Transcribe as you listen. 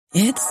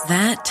It's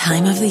that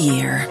time of the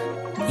year.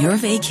 Your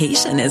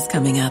vacation is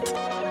coming up.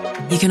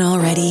 You can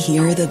already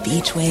hear the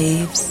beach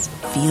waves,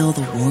 feel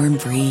the warm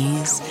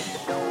breeze,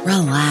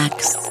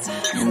 relax,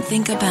 and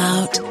think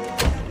about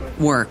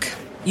work.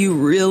 You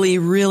really,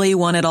 really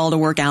want it all to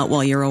work out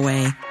while you're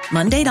away.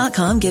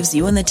 Monday.com gives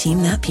you and the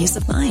team that peace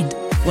of mind.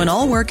 When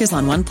all work is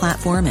on one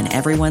platform and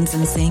everyone's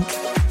in sync,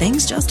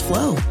 things just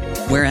flow.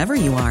 Wherever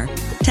you are,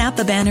 tap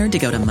the banner to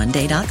go to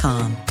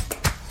Monday.com.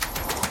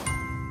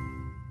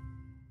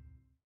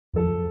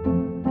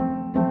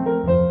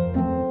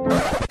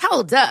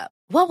 Hold up.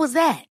 What was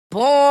that?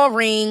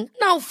 Boring.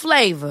 No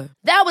flavor.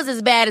 That was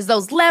as bad as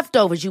those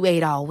leftovers you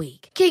ate all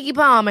week. Keke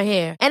Palmer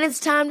here. And it's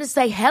time to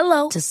say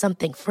hello to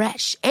something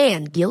fresh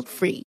and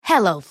guilt-free.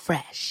 Hello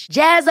Fresh.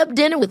 Jazz up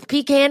dinner with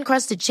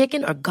pecan-crusted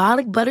chicken or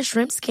garlic butter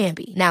shrimp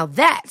scampi. Now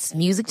that's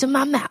music to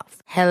my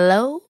mouth.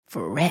 Hello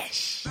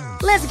Fresh.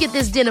 Let's get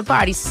this dinner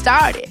party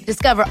started.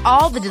 Discover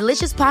all the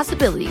delicious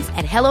possibilities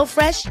at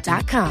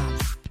HelloFresh.com.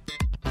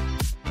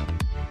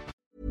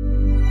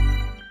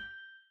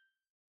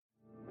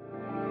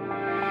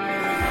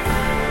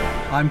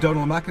 I'm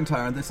Donald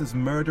McIntyre and this is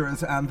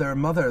Murderers and Their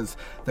Mothers,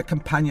 the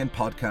companion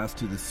podcast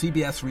to the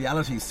CBS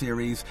reality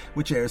series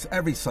which airs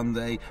every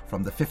Sunday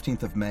from the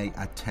 15th of May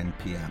at 10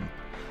 p.m.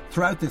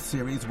 Throughout this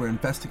series we're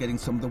investigating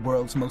some of the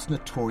world's most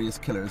notorious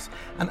killers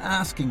and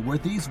asking, were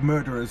these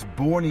murderers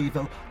born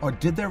evil or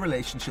did their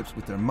relationships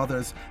with their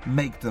mothers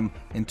make them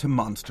into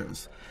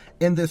monsters?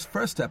 In this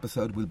first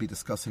episode, we'll be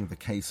discussing the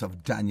case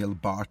of Daniel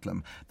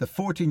Bartlam, the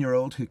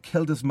 14-year-old who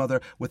killed his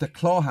mother with a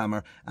claw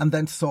hammer and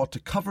then sought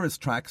to cover his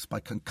tracks by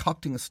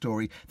concocting a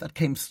story that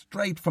came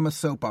straight from a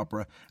soap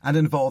opera and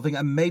involving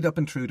a made-up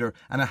intruder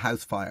and a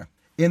house fire.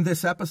 In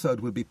this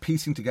episode, we'll be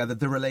piecing together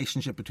the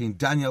relationship between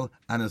Daniel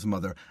and his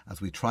mother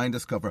as we try and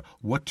discover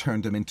what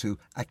turned him into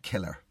a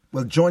killer.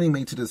 Well, joining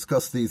me to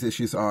discuss these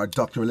issues are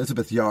Dr.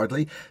 Elizabeth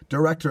Yardley,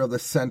 Director of the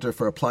Centre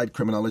for Applied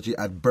Criminology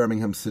at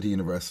Birmingham City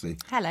University.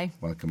 Hello.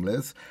 Welcome,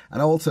 Liz.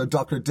 And also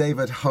Dr.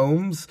 David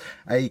Holmes,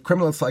 a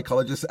criminal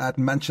psychologist at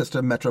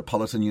Manchester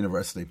Metropolitan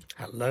University.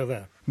 Hello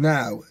there.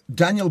 Now,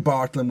 Daniel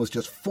Bartlam was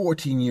just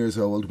 14 years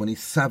old when he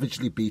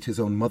savagely beat his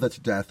own mother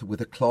to death with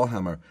a claw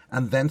hammer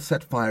and then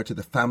set fire to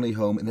the family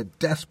home in a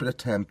desperate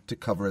attempt to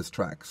cover his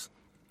tracks.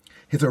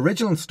 His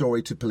original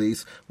story to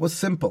police was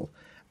simple.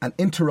 An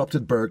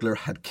interrupted burglar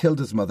had killed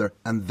his mother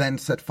and then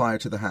set fire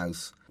to the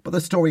house. But the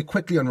story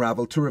quickly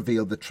unravelled to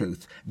reveal the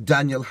truth.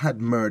 Daniel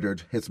had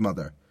murdered his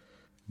mother.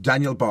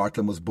 Daniel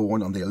Bartlam was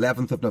born on the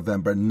 11th of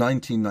November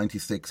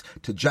 1996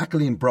 to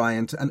Jacqueline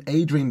Bryant and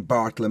Adrian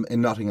Bartlam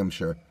in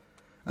Nottinghamshire.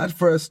 At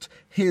first,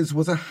 his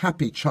was a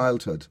happy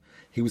childhood.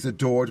 He was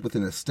adored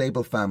within a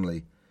stable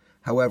family.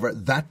 However,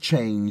 that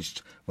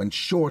changed when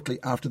shortly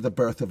after the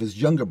birth of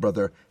his younger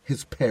brother,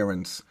 his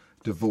parents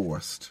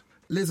divorced.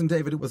 Liz and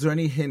David, was there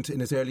any hint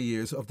in his early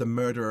years of the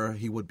murderer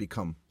he would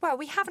become? Well,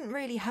 we haven't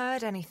really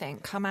heard anything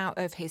come out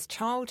of his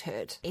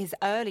childhood, his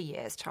early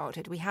years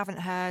childhood. We haven't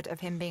heard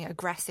of him being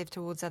aggressive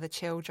towards other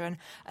children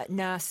at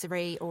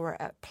nursery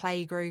or at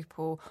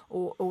playgroup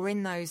or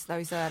in those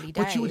early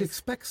days. But you would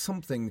expect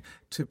something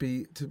to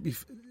be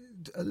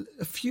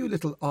a few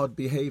little odd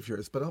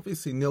behaviours, but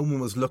obviously no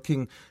one was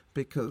looking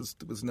because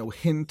there was no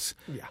hint.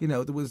 Yeah. You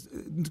know,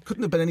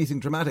 couldn't have been anything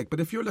dramatic. But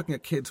if you're looking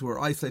at kids who are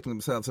isolating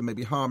themselves and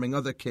maybe harming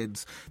other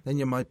kids, then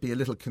you might be a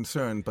little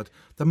concerned. But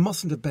there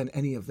mustn't have been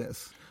any of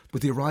this.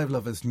 With the arrival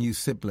of his new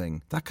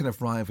sibling, that kind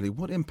of rivalry,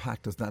 what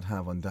impact does that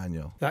have on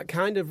Daniel? That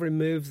kind of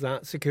removes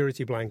that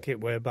security blanket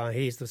whereby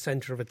he's the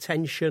centre of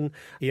attention.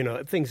 You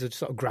know, things that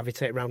sort of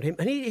gravitate around him.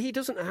 And he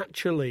doesn't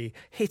actually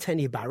hit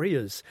any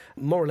barriers.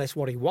 More or less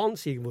what he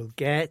wants, he will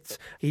get.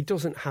 He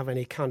doesn't have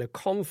any kind of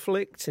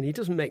conflict and he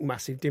doesn't make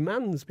massive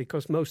demands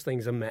because most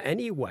things are met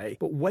anyway.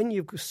 But when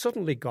you've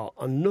suddenly got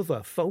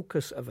another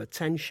focus of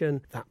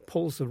attention, that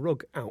pulls the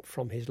rug out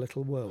from his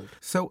little world.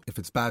 So if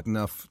it's bad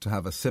enough to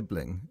have a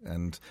sibling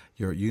and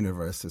your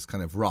universe is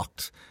kind of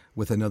rocked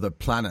with another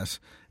planet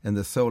in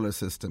the solar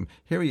system,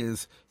 here he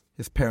is,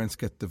 his parents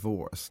get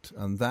divorced,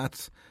 and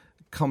that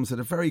comes at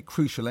a very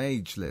crucial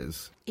age,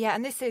 Liz. Yeah,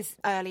 and this is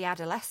early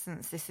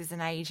adolescence. This is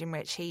an age in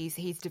which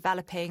he's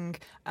developing,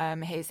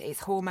 his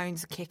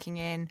hormones are kicking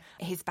in,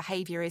 his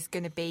behaviour is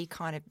going to be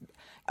kind of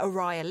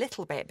awry a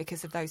little bit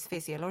because of those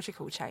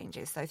physiological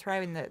changes. So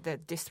throw in the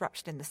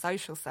disruption in the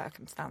social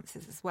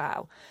circumstances as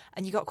well,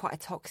 and you've got quite a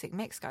toxic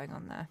mix going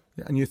on there.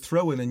 Yeah, and you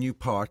throw in a new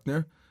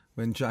partner.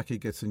 When Jackie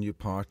gets a new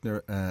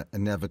partner,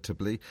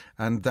 inevitably,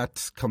 and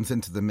that comes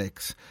into the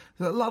mix.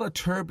 There's a lot of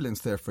turbulence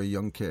there for a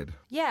young kid.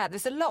 Yeah,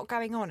 there's a lot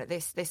going on at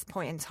this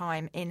point in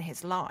time in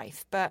his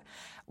life, but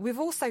we've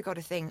also got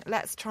to think,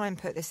 let's try and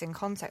put this in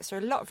context. There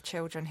are a lot of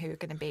children who are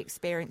going to be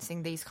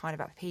experiencing these kind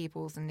of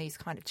upheavals and these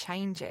kind of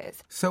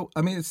changes. So,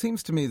 I mean, it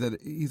seems to me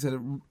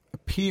that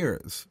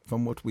appears,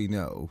 from what we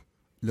know,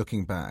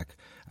 looking back,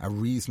 a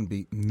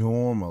reasonably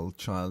normal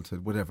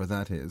childhood, whatever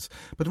that is.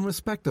 But in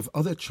respect of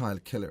other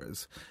child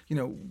killers, you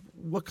know,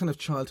 what kind of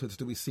childhoods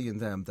do we see in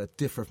them that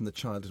differ from the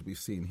childhood we've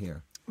seen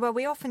here? Well,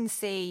 we often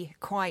see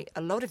quite a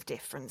lot of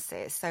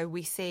differences. So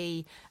we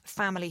see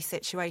family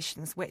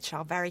situations which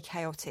are very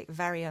chaotic,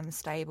 very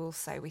unstable.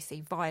 So we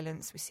see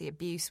violence, we see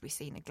abuse, we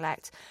see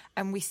neglect,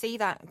 and we see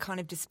that kind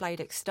of displayed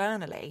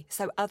externally.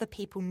 So other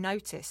people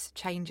notice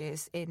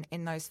changes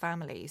in those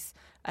families,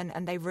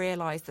 and they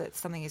realise that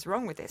something is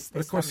wrong with this But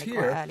of course family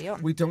here, quite early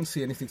on. we don't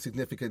see anything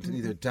significant in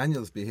either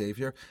Daniel's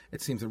behaviour.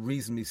 It seems a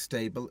reasonably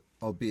stable,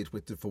 albeit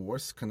with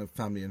divorce, kind of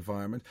family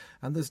environment.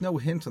 And there's no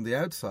hint on the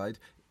outside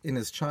in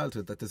his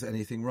childhood that there's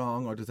anything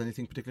wrong or there's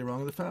anything particularly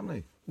wrong with the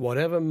family.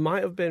 Whatever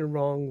might have been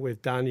wrong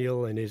with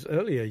Daniel in his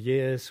earlier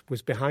years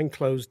was behind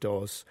closed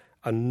doors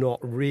and not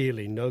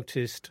really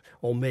noticed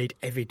or made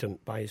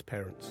evident by his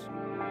parents.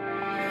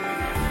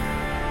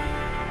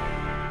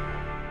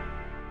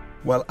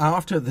 Well,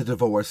 after the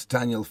divorce,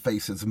 Daniel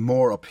faces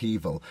more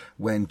upheaval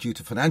when, due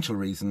to financial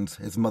reasons,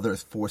 his mother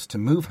is forced to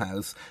move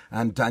house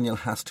and Daniel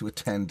has to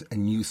attend a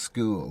new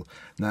school.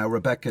 Now,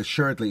 Rebecca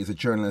Sherdley is a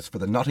journalist for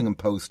the Nottingham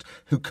Post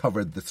who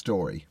covered the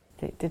story.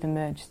 It did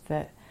emerge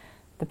that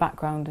the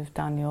background of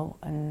Daniel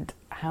and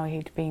how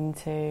he'd been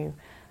to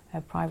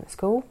a private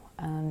school,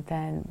 and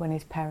then when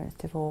his parents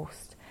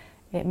divorced,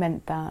 it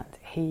meant that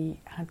he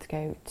had to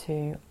go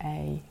to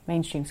a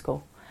mainstream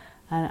school.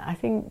 And I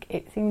think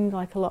it seemed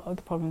like a lot of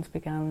the problems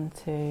began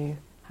to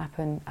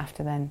happen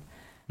after then.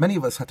 Many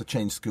of us had to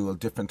change school at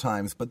different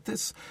times, but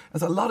this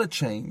is a lot of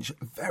change,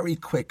 very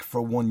quick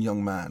for one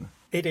young man.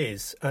 It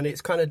is, and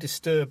it's kind of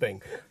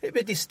disturbing. It'd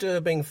be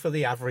disturbing for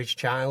the average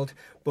child,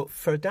 but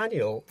for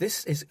Daniel,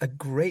 this is a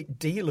great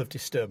deal of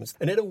disturbance.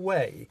 And in a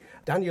way,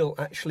 Daniel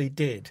actually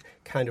did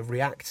kind of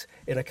react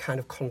in a kind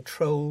of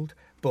controlled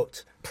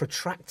but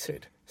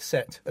protracted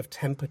set of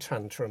temper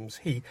tantrums.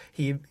 He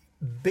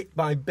bit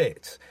by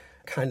bit,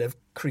 kind of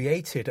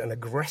created an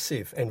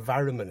aggressive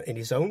environment in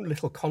his own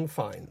little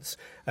confines,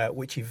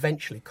 which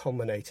eventually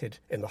culminated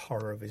in the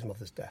horror of his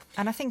mother's death.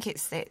 And I think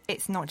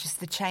it's not just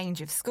the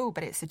change of school,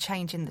 but it's a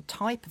change in the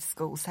type of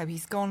school. So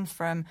he's gone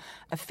from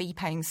a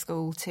fee-paying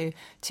school to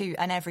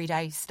an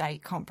everyday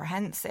state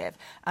comprehensive.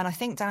 And I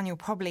think Daniel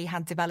probably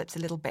had developed a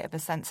little bit of a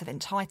sense of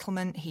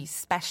entitlement. He's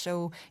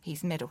special,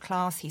 he's middle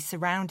class, he's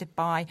surrounded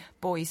by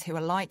boys who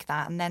are like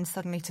that. And then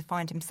suddenly to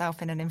find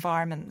himself in an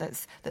environment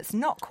that's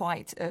not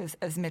quite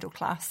as middle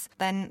class,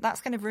 then that's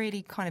going to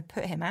really kind of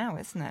put him out,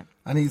 isn't it?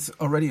 And he's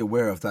already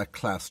aware of that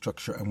class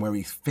structure and where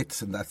he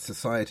fits in that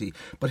society.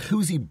 But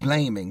who's he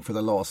blaming for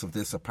the loss of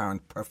this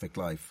apparent perfect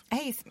life?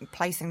 He's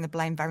placing the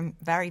blame very,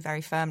 very,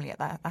 very firmly at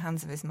the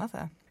hands of his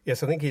mother.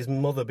 Yes, I think his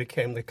mother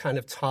became the kind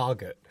of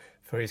target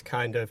for his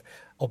kind of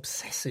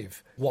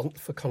obsessive want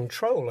for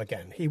control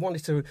again. He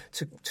wanted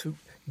to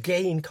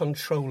gain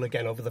control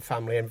again over the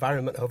family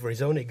environment, over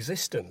his own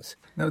existence.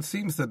 Now, it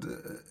seems that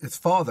his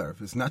father,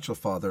 his natural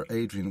father,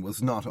 Adrian,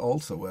 was not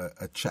also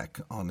a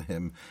check on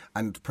him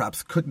and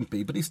perhaps couldn't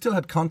be, but he still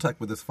had contact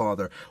with his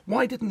father.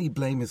 Why didn't he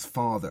blame his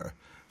father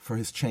for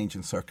his change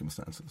in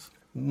circumstances?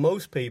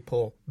 Most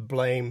people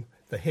blame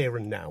the here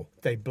and now.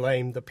 They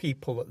blame the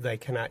people that they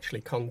can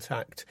actually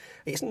contact.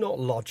 It's not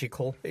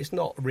logical, it's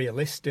not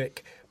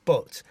realistic,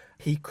 but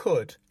he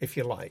could, if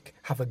you like,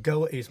 have a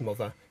go at his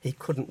mother. He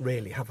couldn't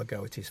really have a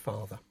go at his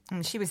father.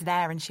 And she was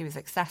there and she was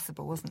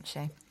accessible, wasn't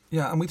she?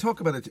 Yeah, and we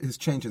talk about his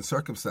change in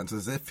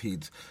circumstances as if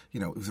it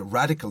was a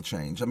radical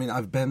change. I mean,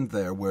 I've been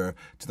there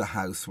to the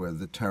house where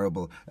the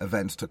terrible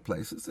events took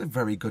place. It's a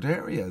very good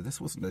area.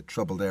 This wasn't a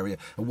troubled area.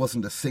 It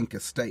wasn't a sink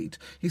estate.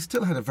 He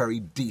still had a very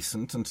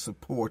decent and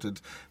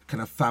supported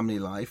kind of family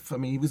life. I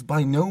mean, he was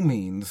by no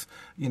means,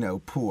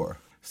 poor.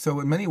 So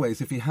in many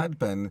ways, if he had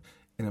been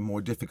in a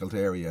more difficult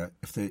area,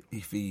 if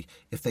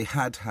they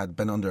had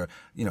been under,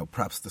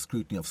 perhaps the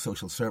scrutiny of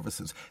social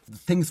services,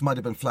 things might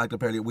have been flagged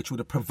up earlier, which would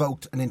have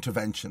provoked an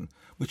intervention,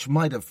 which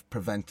might have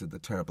prevented the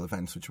terrible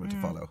events which were to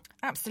follow.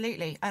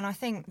 Absolutely. And I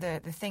think the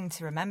thing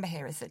to remember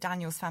here is that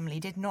Daniel's family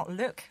did not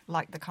look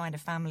like the kind of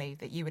family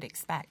that you would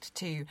expect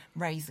to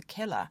raise a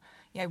killer.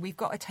 We've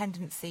got a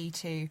tendency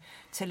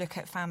to look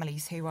at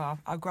families who are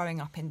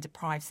growing up in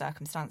deprived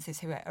circumstances,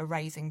 who are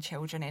raising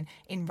children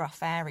in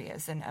rough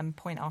areas and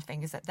point our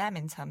fingers at them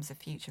in terms of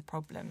future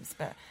problems.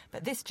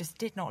 But this just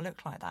did not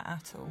look like that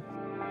at all.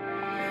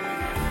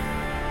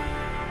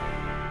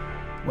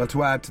 Well,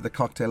 to add to the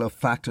cocktail of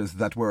factors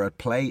that were at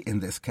play in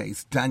this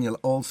case, Daniel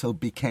also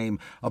became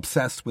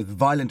obsessed with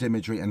violent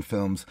imagery and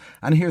films.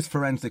 And here's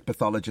forensic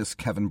pathologist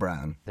Kevin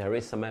Brown. There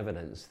is some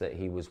evidence that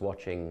he was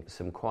watching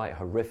some quite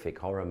horrific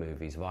horror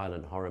movies,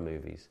 violent horror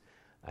movies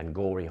and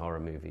gory horror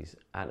movies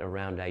at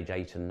around age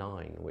 8 and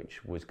 9,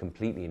 which was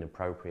completely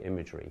inappropriate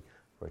imagery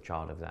for a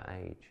child of that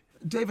age.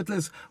 David,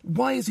 Liz,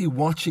 why is he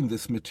watching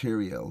this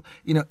material?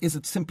 Is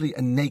it simply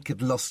a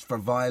naked lust for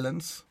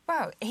violence?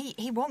 Well,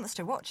 he wants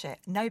to watch it.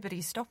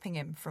 Nobody's stopping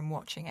him from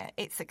watching it.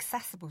 It's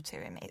accessible to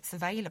him. It's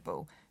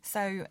available.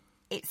 So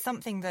it's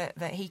something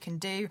that he can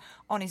do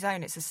on his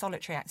own. It's a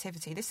solitary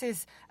activity. This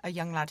is a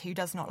young lad who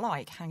does not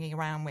like hanging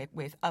around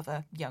with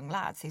other young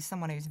lads. He's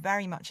someone who's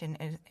very much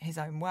in his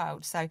own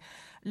world. So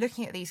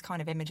looking at these kind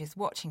of images,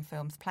 watching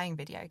films, playing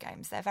video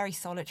games, they're very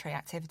solitary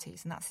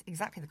activities, and that's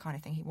exactly the kind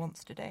of thing he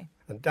wants to do.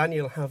 And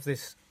Daniel has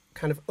this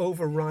kind of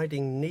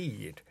overriding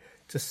need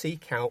to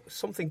seek out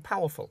something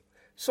powerful,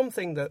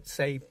 something that,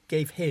 say,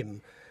 gave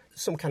him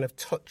some kind of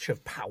touch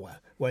of power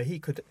where he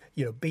could,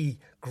 be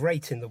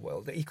great in the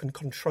world, that he can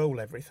control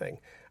everything.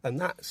 And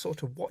that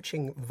sort of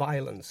watching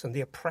violence and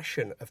the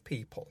oppression of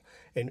people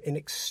in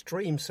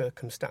extreme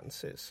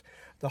circumstances,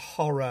 the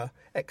horror,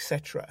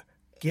 etc.,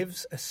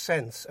 gives a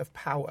sense of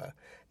power.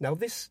 Now,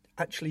 this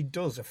actually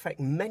does affect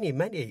many,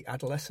 many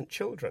adolescent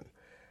children.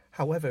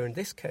 However, in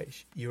this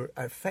case, you're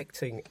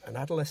affecting an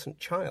adolescent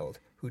child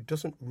who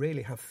doesn't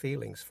really have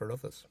feelings for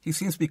others. He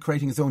seems to be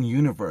creating his own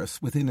universe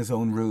within his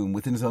own room,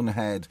 within his own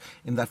head,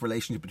 in that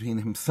relationship between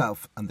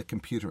himself and the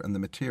computer and the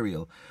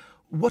material.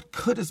 What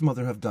could his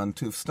mother have done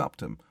to have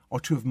stopped him or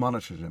to have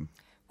monitored him?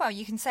 Well,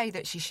 you can say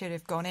that she should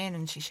have gone in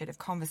and she should have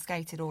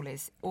confiscated all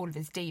of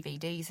his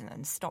DVDs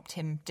and stopped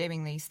him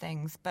doing these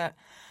things. But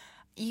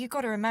you've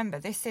got to remember,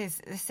 this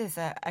is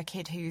a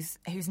kid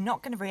who's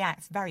not going to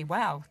react very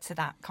well to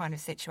that kind of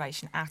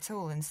situation at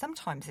all. And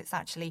sometimes it's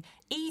actually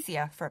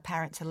easier for a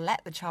parent to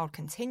let the child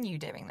continue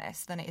doing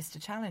this than it is to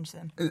challenge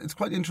them. It's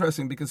quite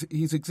interesting because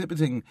he's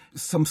exhibiting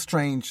some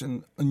strange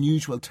and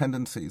unusual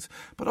tendencies,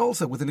 but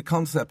also within a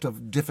concept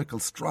of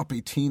difficult,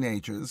 stroppy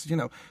teenagers.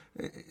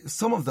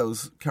 Some of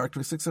those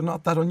characteristics are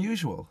not that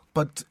unusual.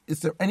 But is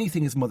there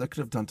anything his mother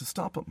could have done to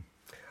stop him?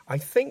 I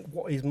think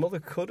what his mother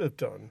could have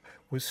done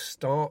was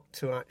start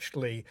to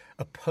actually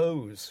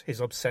oppose his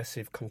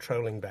obsessive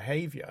controlling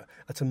behaviour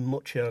at a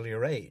much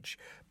earlier age.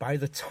 By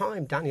the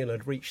time Daniel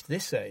had reached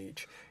this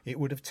age, it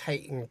would have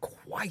taken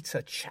quite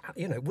a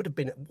it would have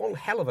been one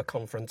hell of a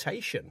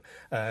confrontation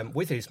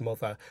with his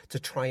mother to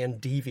try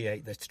and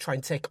deviate this, to try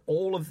and take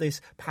all of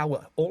this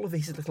power, all of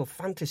his little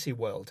fantasy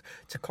world,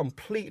 to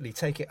completely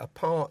take it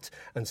apart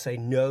and say,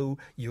 no,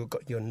 you're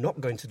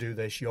not going to do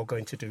this, you're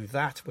going to do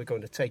that, we're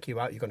going to take you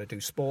out, you're going to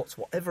do sports,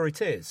 whatever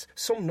it is.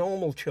 Some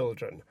normal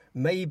children,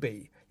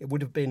 maybe it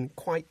would have been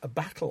quite a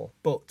battle,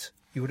 but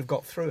you would have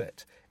got through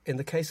it. In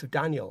the case of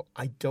Daniel,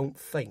 I don't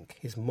think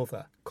his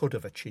mother could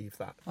have achieved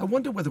that. I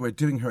wonder whether we're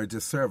doing her a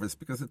disservice,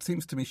 because it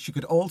seems to me she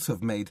could also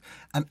have made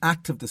an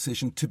active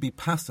decision to be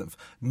passive,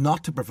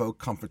 not to provoke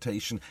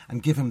confrontation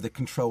and give him the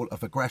control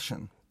of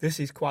aggression. This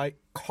is quite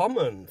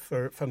common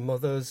for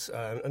mothers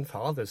and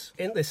fathers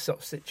in this sort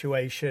of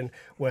situation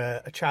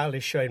where a child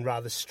is showing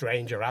rather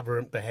strange or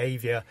aberrant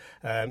behaviour,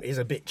 is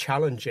a bit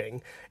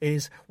challenging.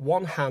 Is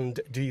one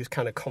hand, do you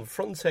kind of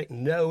confront it?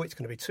 No, it's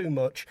going to be too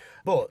much.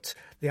 But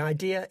the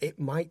idea, it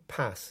might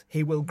pass.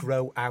 He will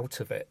grow out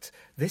of it.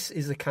 This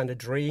is the kind of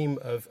dream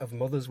of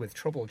mothers with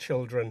troubled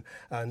children.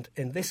 And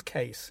in this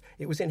case,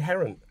 it was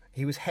inherent.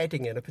 He was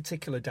heading in a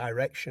particular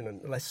direction,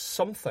 and unless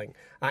something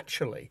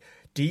actually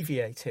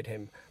deviated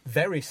him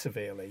very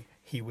severely,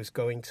 he was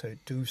going to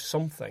do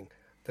something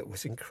that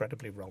was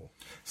incredibly wrong.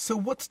 So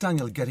what's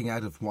Daniel getting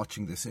out of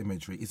watching this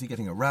imagery? Is he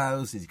getting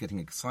aroused? Is he getting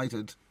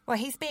excited? Well,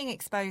 he's being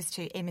exposed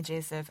to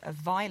images of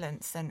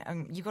violence,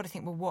 and you've got to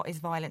think, well, what is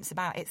violence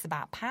about? It's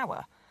about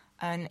power.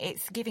 And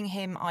it's giving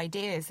him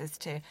ideas as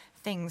to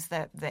things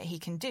that he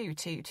can do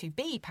to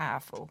be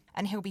powerful.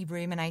 And he'll be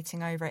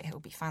ruminating over it, he'll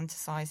be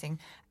fantasising.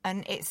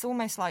 And it's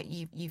almost like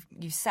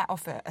you set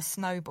off a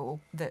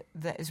snowball that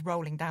is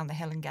rolling down the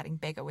hill and getting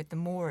bigger with the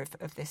more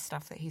of this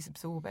stuff that he's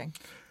absorbing.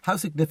 How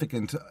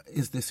significant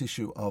is this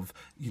issue of,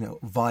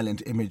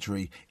 violent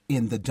imagery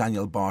in the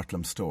Daniel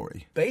Bartlam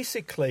story?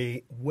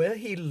 Basically, where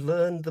he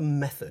learned the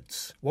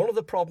methods. One of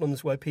the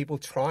problems where people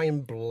try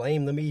and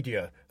blame the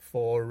media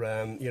for,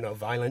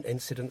 violent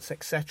incidents,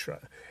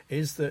 etc.,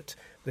 is that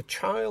the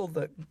child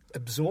that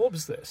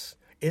absorbs this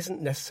isn't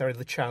necessarily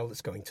the child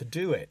that's going to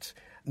do it.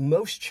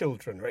 Most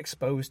children are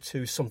exposed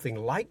to something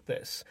like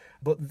this,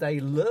 but they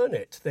learn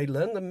it. They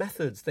learn the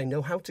methods. They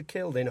know how to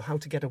kill. They know how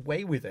to get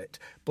away with it,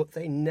 but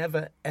they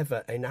never,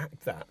 ever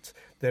enact that.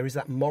 There is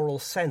that moral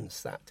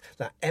sense,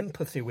 that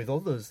empathy with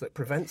others that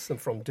prevents them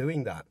from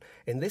doing that.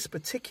 In this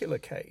particular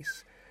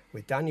case,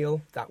 with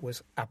Daniel, that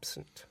was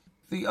absent.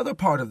 The other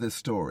part of this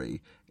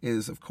story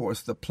is, of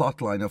course, the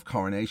plotline of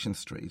Coronation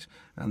Street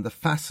and the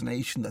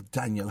fascination that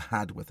Daniel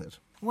had with it.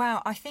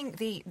 Well, I think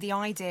the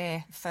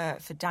idea for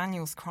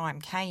Daniel's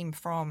crime came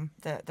from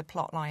the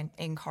plotline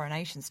in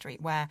Coronation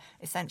Street, where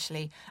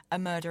essentially a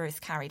murder is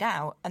carried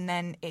out and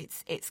then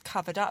it's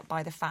covered up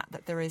by the fact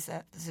that there's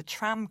a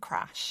tram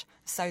crash.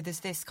 So there's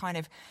this kind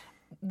of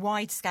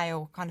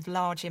wide-scale, kind of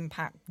large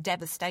impact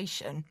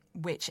devastation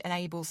which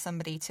enables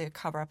somebody to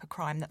cover up a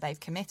crime that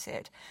they've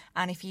committed.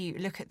 And if you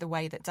look at the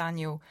way that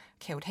Daniel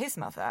killed his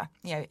mother,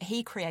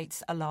 he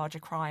creates a larger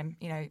crime,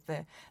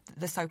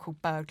 the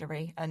so-called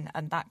burglary and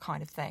that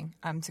kind of thing,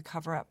 to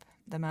cover up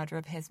the murder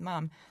of his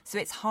mum. So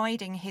it's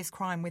hiding his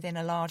crime within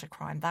a larger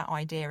crime. That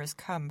idea has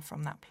come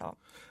from that plot.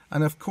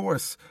 And of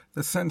course,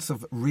 the sense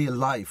of real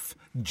life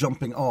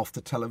jumping off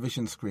the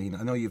television screen.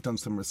 I know you've done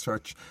some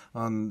research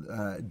on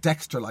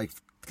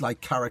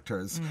Dexter-like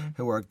characters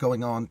who are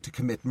going on to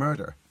commit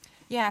murder.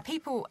 Yeah,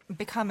 people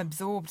become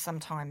absorbed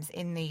sometimes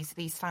in these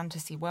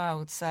fantasy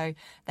worlds, so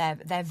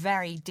they're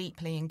very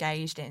deeply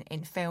engaged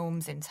in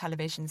films, in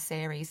television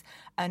series,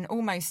 and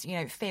almost, you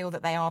know, feel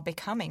that they are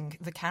becoming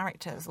the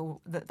characters, or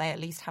that they at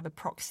least have a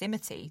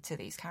proximity to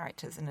these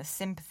characters and a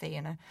sympathy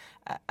and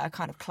a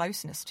kind of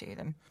closeness to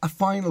them. A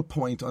final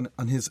point on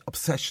his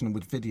obsession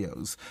with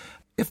videos.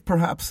 If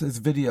perhaps his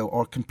video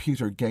or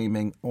computer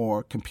gaming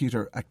or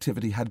computer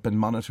activity had been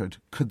monitored,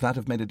 could that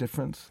have made a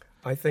difference?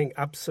 I think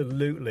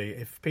absolutely.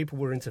 If people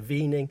were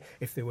intervening,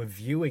 if they were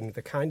viewing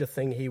the kind of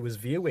thing he was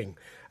viewing,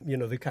 you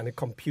know, the kind of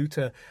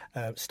computer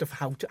stuff,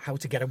 how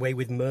to get away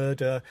with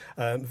murder,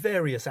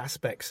 various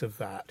aspects of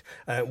that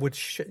would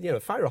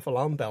fire off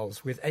alarm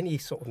bells with any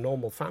sort of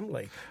normal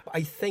family.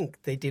 I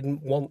think they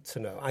didn't want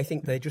to know. I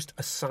think they just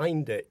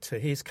assigned it to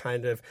his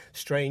kind of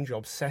strange,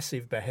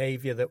 obsessive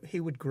behaviour that he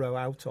would grow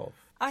out of.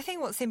 I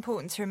think what's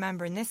important to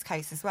remember in this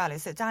case as well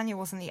is that Daniel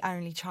wasn't the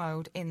only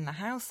child in the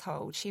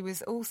household. She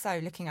was also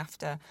looking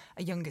after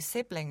a younger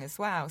sibling as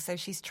well. So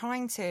she's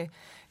trying to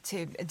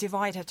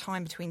divide her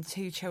time between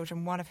two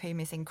children, one of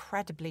whom is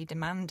incredibly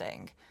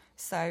demanding.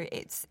 So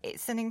it's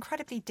an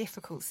incredibly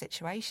difficult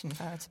situation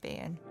for her to be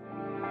in.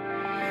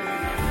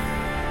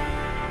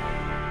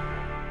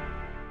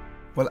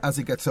 Well, as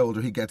he gets older,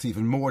 he gets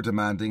even more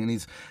demanding, and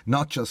he's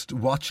not just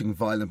watching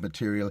violent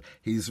material,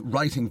 he's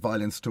writing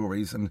violent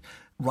stories and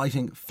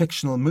writing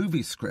fictional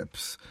movie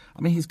scripts.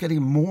 I mean, he's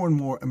getting more and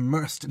more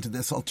immersed into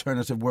this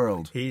alternative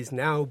world. He's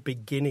now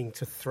beginning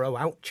to throw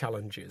out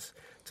challenges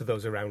to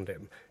those around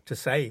him, to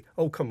say,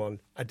 oh, come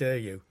on, I dare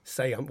you,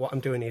 say what I'm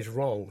doing is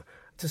wrong,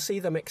 to see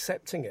them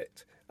accepting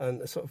it.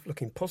 And sort of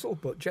looking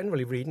puzzled, but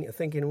generally reading it and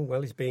thinking, oh,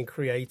 well, he's being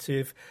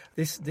creative.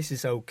 This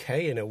is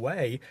okay in a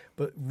way,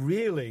 but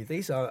really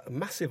these are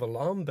massive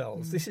alarm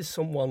bells. This is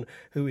someone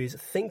who is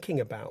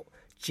thinking about,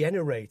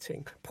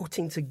 generating,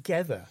 putting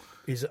together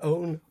his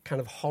own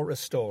kind of horror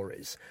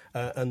stories.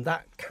 And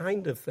that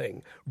kind of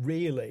thing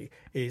really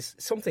is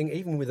something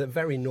even with a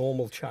very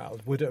normal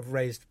child would have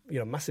raised, you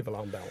know, massive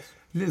alarm bells.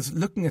 Liz,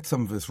 looking at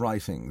some of his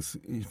writings,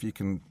 if you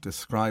can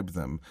describe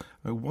them,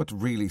 what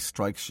really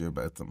strikes you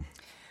about them?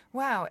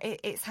 Well,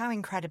 it's how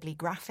incredibly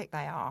graphic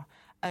they are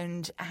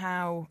and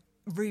how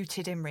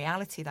rooted in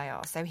reality they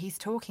are. So he's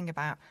talking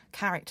about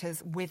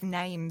characters with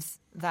names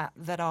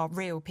that are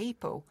real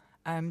people.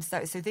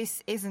 So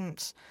this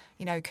isn't,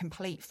 you know,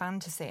 complete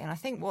fantasy. And I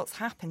think what's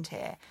happened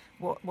here,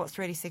 what's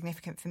really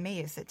significant for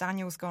me is that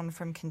Daniel's gone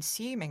from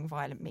consuming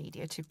violent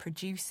media to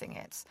producing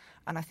it.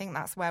 And I think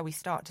that's where we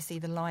start to see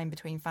the line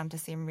between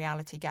fantasy and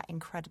reality get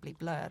incredibly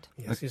blurred.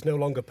 Yes, he's no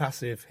longer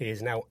passive, he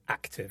is now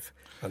active.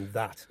 And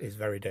that is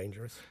very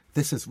dangerous.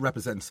 This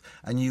represents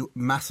a new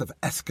massive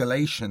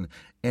escalation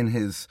in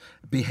his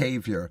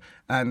behaviour.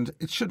 And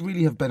it should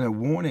really have been a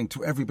warning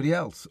to everybody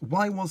else.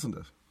 Why wasn't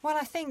it? Well,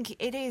 I think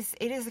it is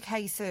a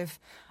case of,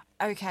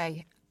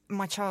 okay,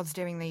 my child's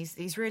doing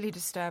these really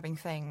disturbing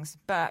things,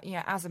 but, you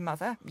know, as a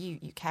mother, you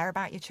care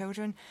about your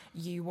children.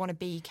 You want to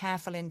be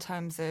careful in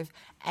terms of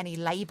any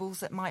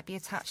labels that might be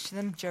attached to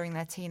them during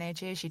their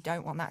teenage years. You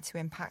don't want that to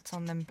impact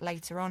on them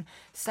later on.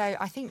 So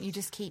I think you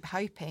just keep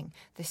hoping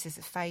this is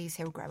a phase,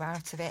 he'll grow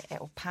out of it,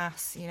 it'll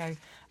pass, you know,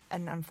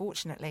 and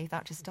unfortunately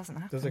that just doesn't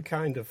happen. There's a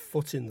kind of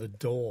foot in the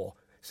door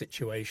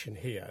situation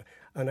here.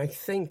 And I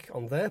think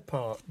on their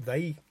part,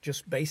 they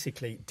just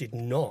basically did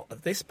not,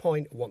 at this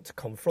point, want to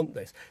confront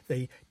this.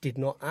 They did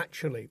not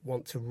actually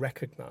want to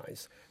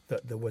recognise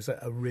that there was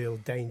a real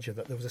danger,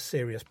 that there was a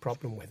serious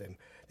problem with him.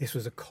 This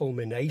was a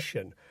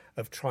culmination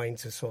of trying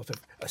to sort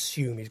of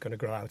assume he's going to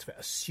grow out of it,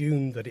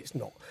 assume that it's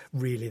not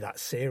really that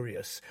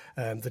serious,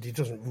 that he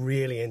doesn't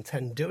really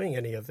intend doing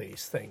any of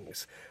these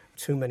things.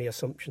 Too many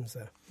assumptions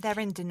there. They're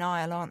in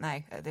denial, aren't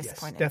they, at this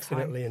point in time? Yes,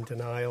 definitely in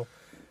denial.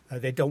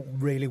 They don't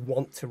really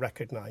want to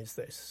recognise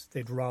this.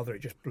 They'd rather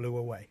it just blew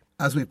away.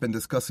 As we've been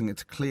discussing,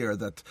 it's clear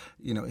that,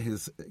 you know,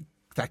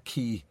 that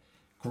key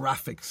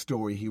graphic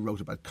story he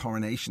wrote about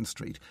Coronation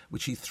Street,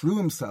 which he threw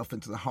himself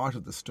into the heart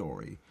of the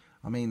story.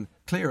 I mean,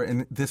 clear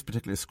in this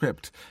particular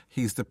script,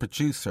 he's the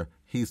producer,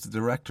 he's the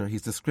director,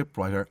 he's the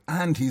scriptwriter,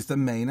 and he's the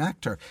main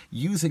actor,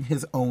 using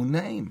his own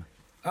name.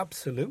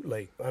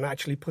 Absolutely. And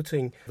actually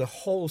putting the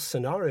whole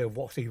scenario of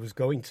what he was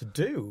going to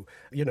do,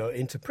 you know,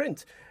 into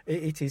print.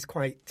 It is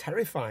quite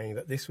terrifying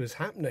that this was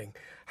happening.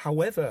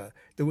 However,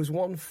 there was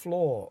one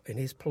flaw in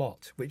his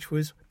plot, which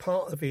was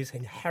part of his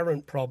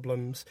inherent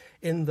problems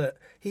in that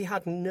he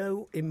had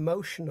no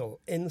emotional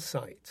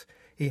insight.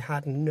 He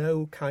had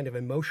no kind of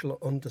emotional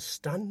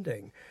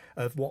understanding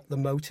of what the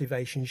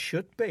motivation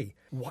should be.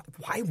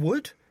 Why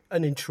would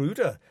an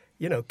intruder,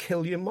 you know,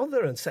 kill your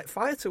mother and set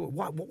fire to it?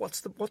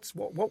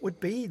 What would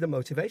be the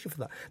motivation for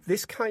that?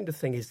 This kind of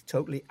thing is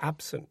totally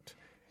absent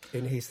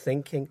in his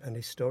thinking and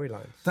his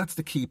storylines. That's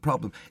the key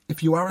problem.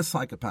 If you are a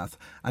psychopath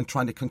and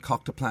trying to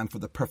concoct a plan for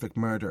the perfect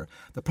murder,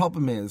 the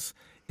problem is,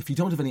 if you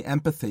don't have any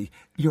empathy,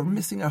 you're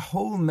missing a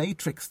whole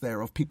matrix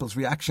there of people's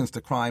reactions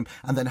to crime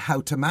and then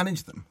how to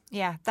manage them.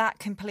 Yeah, that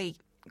complete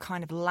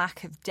kind of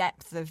lack of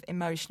depth of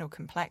emotional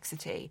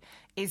complexity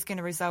is going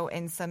to result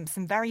in some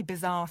very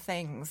bizarre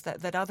things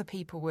that other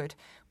people would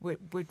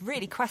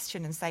really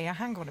question and say,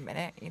 hang on a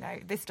minute,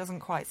 this doesn't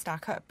quite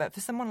stack up. But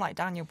for someone like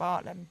Daniel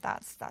Bartlam,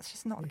 that's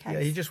just not the case. Yeah,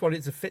 you just want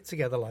it to fit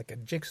together like a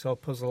jigsaw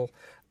puzzle.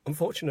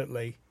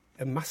 Unfortunately,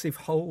 massive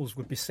holes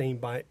would be seen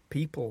by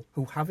people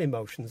who have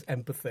emotions,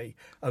 empathy,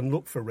 and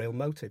look for real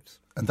motives.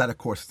 And that, of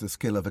course, is the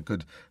skill of a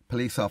good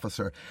police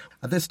officer.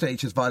 At this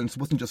stage, his violence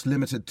wasn't just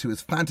limited to his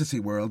fantasy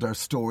world or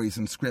stories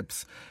and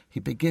scripts. He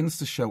begins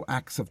to show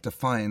acts of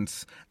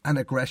defiance and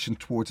aggression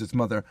towards his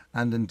mother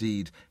and,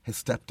 indeed,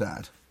 his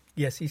stepdad.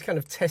 Yes, he's kind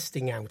of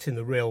testing out in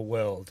the real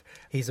world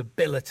his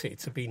ability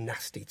to be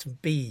nasty, to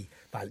be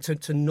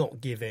violent, to not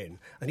give in.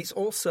 And it's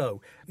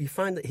also, you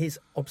find that his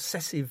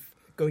obsessive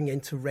going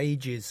into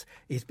rages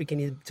is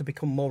beginning to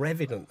become more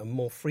evident and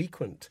more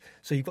frequent.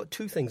 So you've got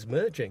two things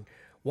merging.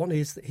 One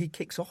is that he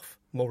kicks off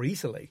more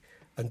easily,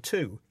 and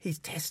two, he's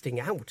testing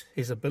out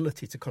his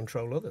ability to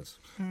control others.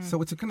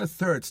 So it's a kind of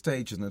third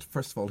stage, isn't it?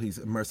 First of all, he's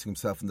immersing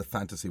himself in the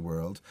fantasy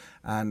world,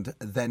 and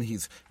then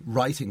he's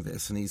writing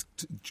this, and he's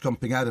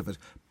jumping out of it,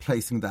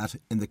 placing that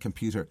in the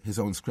computer, his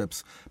own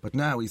scripts. But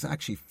now he's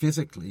actually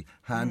physically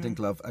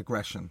hand-in-glove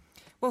aggression.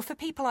 Well, for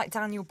people like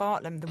Daniel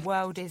Bartlam, the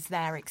world is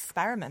their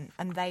experiment,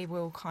 and they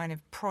will kind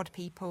of prod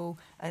people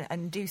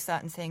and do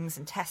certain things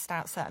and test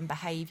out certain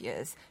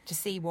behaviours to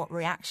see what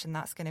reaction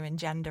that's going to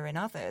engender in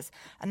others.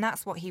 And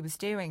that's what he was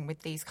doing with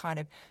these kind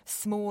of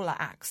smaller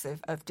acts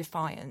of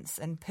defiance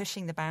and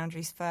pushing the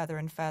boundaries further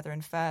and further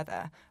and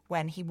further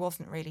when he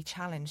wasn't really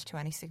challenged to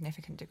any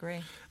significant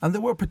degree. And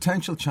there were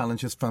potential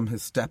challenges from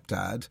his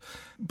stepdad,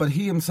 but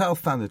he himself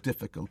found it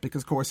difficult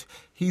because, of course,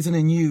 he's in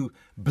a new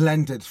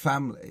blended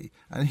family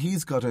and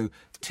he's got to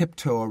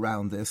tiptoe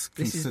around this.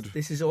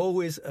 This is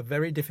always a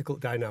very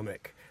difficult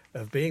dynamic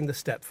of being the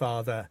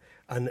stepfather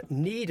and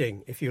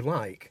needing, if you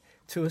like,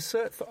 to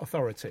assert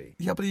authority.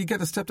 Yeah, but you get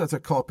the stepdads are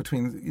caught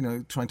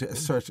between, trying to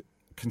assert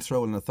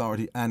control and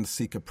authority and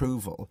seek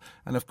approval.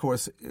 And of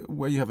course,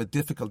 where you have a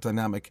difficult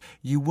dynamic,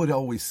 you would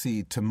always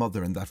cede to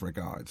mother in that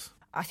regard.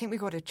 I think we've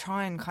got to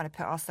try and kind of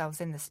put ourselves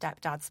in the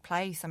stepdad's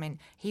place. I mean,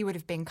 he would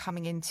have been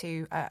coming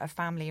into a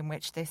family in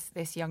which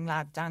this young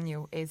lad,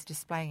 Daniel, is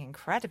displaying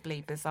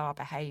incredibly bizarre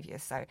behaviour.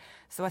 So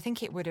I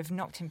think it would have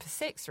knocked him for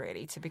six,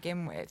 really, to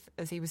begin with,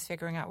 as he was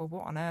figuring out, well,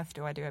 what on earth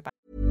do I do about it?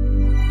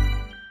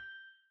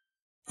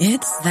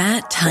 It's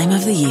that time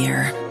of the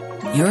year.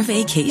 Your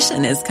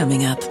vacation is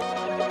coming up.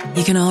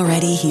 You can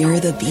already hear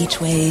the beach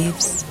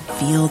waves,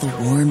 feel the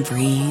warm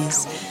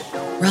breeze,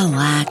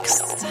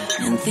 relax,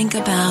 and think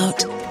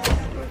about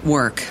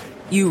work.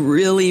 You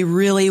really,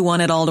 really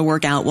want it all to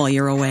work out while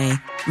you're away.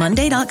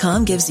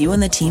 Monday.com gives you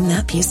and the team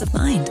that peace of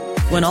mind.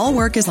 When all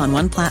work is on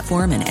one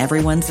platform and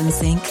everyone's in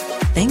sync,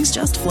 things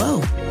just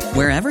flow.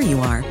 Wherever you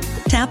are,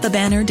 tap the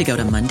banner to go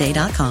to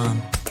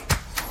Monday.com.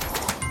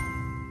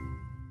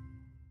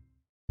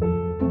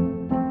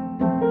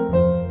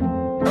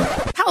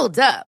 Hold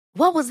up.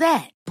 What was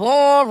that?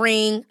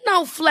 Boring.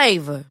 No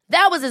flavor.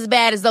 That was as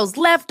bad as those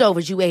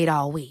leftovers you ate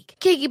all week.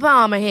 Keke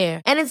Palmer here,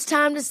 and it's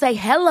time to say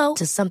hello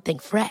to something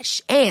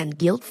fresh and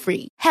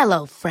guilt-free.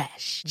 Hello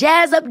Fresh.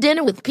 Jazz up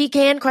dinner with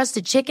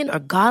pecan-crusted chicken or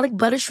garlic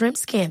butter shrimp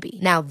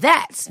scampi. Now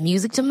that's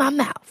music to my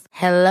mouth.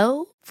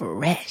 Hello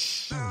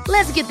Fresh.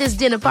 Let's get this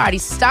dinner party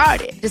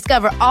started.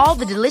 Discover all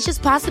the delicious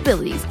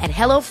possibilities at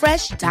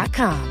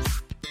HelloFresh.com.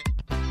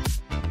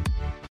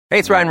 Hey,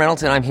 it's Ryan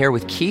Reynolds, and I'm here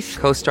with Keith,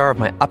 co-star of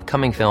my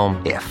upcoming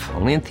film, If,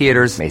 only in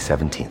theaters May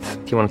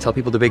 17th. Do you want to tell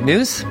people the big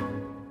news?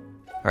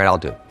 All right, I'll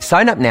do it.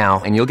 Sign up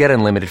now and you'll get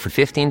unlimited for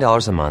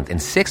 $15 a month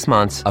and 6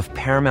 months of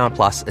Paramount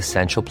Plus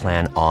Essential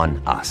Plan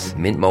on us.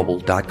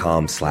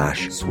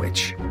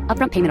 MintMobile.com/switch.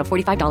 Upfront payment of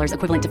 $45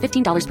 equivalent to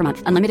 $15 per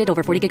month. Unlimited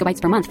over 40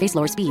 gigabytes per month. Face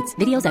lower speeds.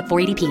 Videos at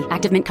 480p.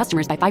 Active Mint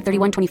customers by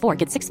 531.24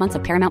 get 6 months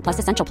of Paramount Plus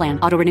Essential Plan.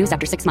 Auto renews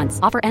after 6 months.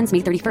 Offer ends May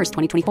 31st,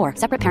 2024.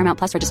 Separate Paramount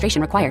Plus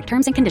registration required.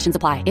 Terms and conditions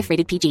apply if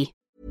rated PG.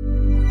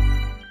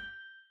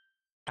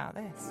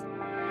 This.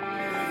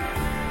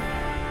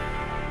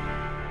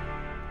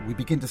 We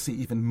begin to see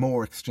even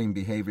more extreme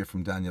behaviour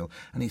from Daniel,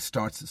 and he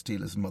starts to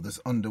steal his mother's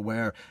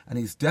underwear, and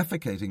he's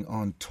defecating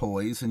on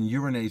toys and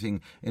urinating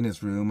in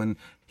his room, and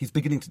he's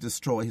beginning to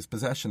destroy his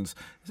possessions.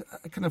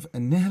 A kind of a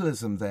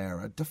nihilism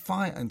there, a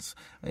defiance,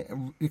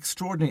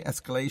 extraordinary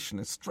escalation.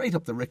 It's straight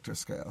up the Richter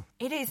scale.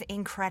 It is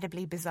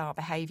incredibly bizarre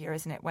behaviour,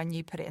 isn't it, when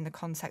you put it in the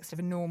context of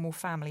a normal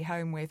family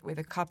home with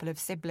a couple of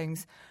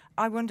siblings.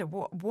 I wonder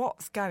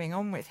what's going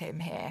on with him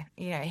here.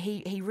 You know,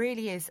 he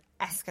really is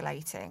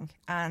escalating,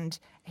 and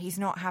he's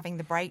not having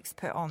the brakes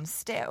put on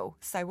still.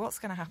 So what's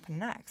going to happen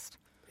next?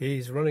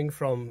 He's running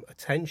from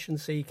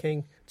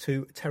attention-seeking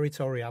to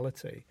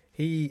territoriality.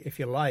 He, if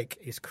you like,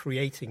 is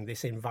creating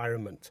this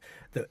environment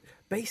that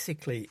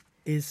basically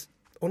is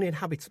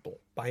uninhabitable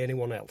by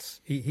anyone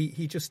else.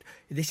 He just,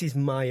 this is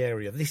my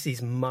area, this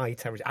is my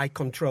territory. I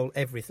control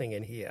everything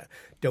in here.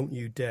 Don't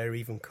you dare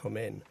even come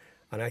in.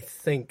 And I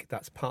think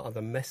that's part of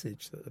the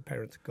message that the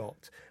parents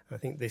got. I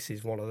think this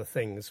is one of the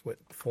things that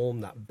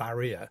formed that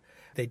barrier.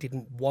 They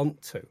didn't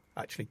want to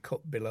actually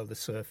cut below the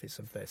surface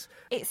of this.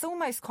 It's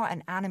almost quite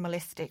an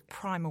animalistic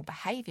primal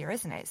behaviour,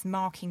 isn't it? It's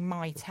marking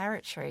my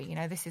territory. You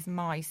know, this is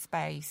my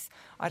space.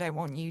 I don't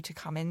want you to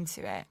come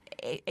into it.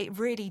 It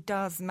really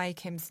does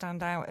make him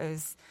stand out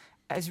as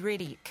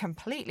really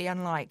completely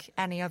unlike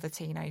any other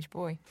teenage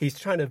boy. He's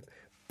trying to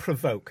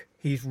provoke.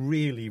 He's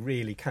really,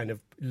 really kind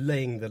of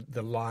laying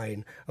the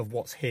line of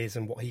what's his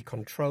and what he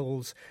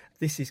controls.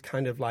 This is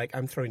kind of like,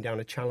 I'm throwing down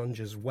a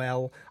challenge as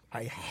well.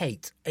 I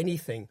hate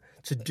anything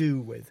to do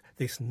with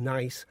this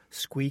nice,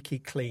 squeaky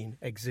clean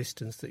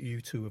existence that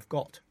you two have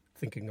got.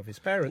 Thinking of his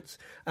parents,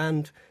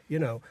 and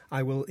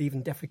I will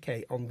even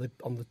defecate on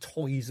the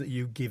toys that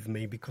you give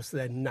me because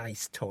they're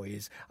nice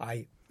toys.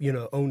 I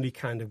only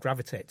kind of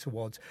gravitate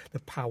towards the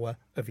power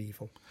of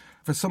evil.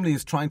 For somebody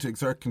who's trying to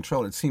exert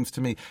control, it seems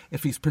to me,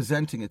 if he's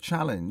presenting a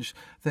challenge,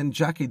 then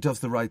Jackie does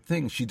the right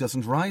thing. She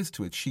doesn't rise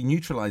to it. She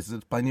neutralises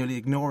it by nearly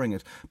ignoring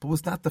it. But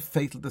was that the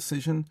fatal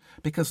decision?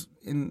 Because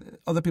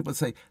other people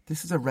say,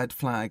 this is a red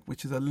flag,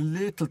 which is a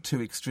little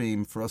too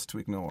extreme for us to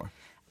ignore.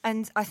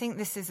 And I think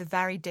this is a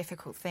very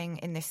difficult thing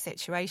in this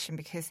situation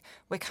because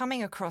we're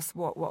coming across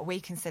what we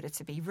consider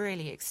to be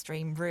really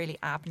extreme, really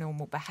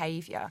abnormal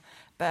behaviour.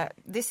 But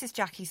this is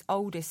Jackie's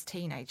oldest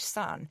teenage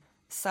son.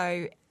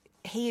 So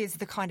he is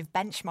the kind of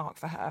benchmark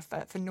for her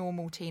for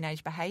normal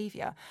teenage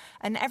behaviour.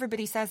 And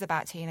everybody says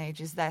about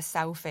teenagers they're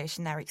selfish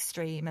and they're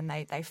extreme and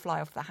they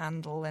fly off the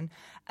handle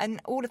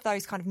and all of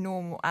those kind of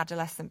normal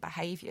adolescent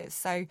behaviours.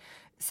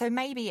 So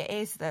maybe it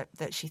is that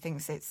she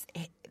thinks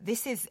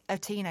this is a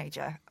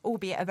teenager,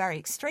 albeit a very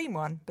extreme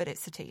one, but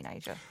it's a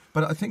teenager.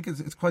 But I think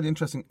it's quite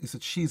interesting is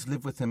that she's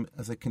lived with him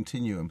as a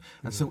continuum.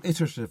 And so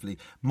iteratively,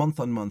 month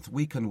on month,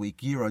 week on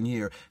week, year on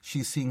year,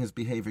 she's seeing his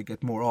behaviour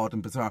get more odd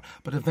and bizarre.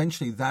 But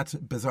eventually that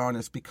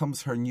bizarreness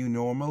becomes her new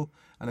normal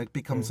and it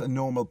becomes a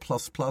normal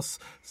plus.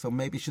 So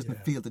maybe she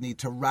doesn't feel the need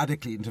to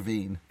radically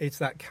intervene. It's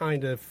that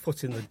kind of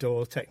foot in the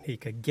door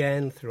technique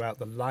again throughout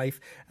the life.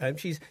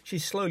 She's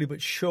slowly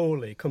but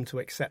surely come to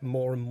accept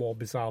more and more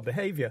bizarre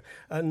behaviour.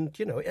 And,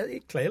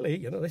 clearly,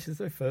 this is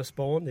their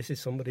firstborn. This is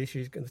somebody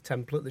she's got a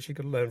template that she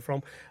could learn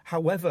from.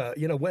 However,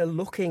 we're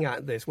looking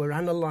at this. We're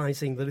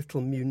analysing the little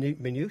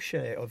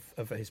minutiae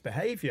of his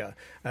behaviour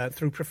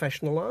through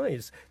professional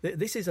eyes.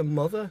 This is a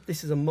mother.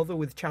 This is a mother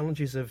with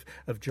challenges of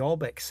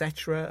job,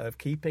 etc., of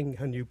keeping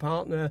her new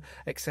partner,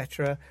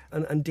 etc.,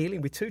 and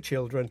dealing with two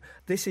children.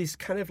 This is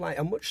kind of like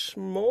a much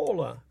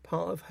smaller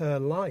part of her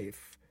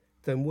life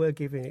than we're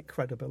giving it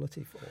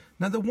credibility for.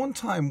 Now, the one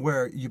time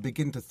where you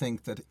begin to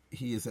think that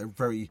he is a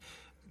very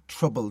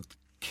troubled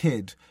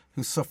kid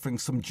who's suffering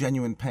some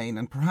genuine pain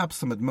and perhaps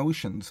some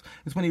emotions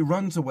is when he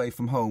runs away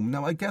from home.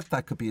 Now, I get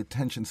that could be a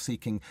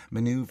attention-seeking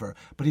manoeuvre,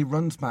 but he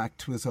runs back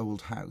to his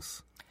old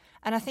house.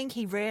 And I think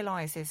he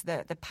realises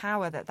that the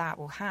power that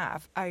will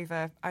have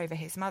over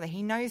his mother.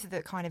 He knows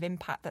the kind of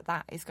impact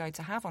that is going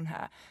to have on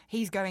her.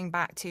 He's going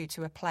back to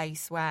a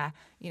place where,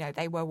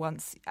 they were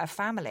once a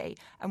family.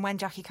 And when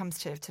Jackie comes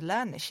to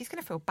learn this, she's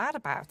going to feel bad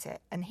about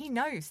it. And he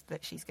knows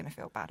that she's going to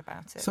feel bad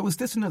about it. So is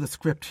this another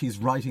script he's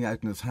writing out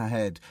in his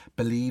head,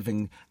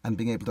 believing and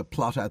being able to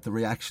plot out the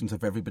reactions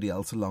of everybody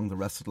else along the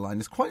rest of the line?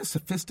 It's quite a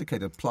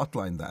sophisticated plot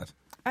line, that.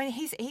 I mean,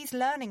 he's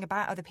learning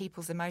about other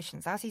people's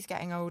emotions. As he's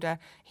getting older,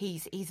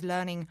 he's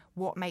learning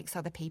what makes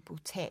other people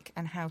tick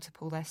and how to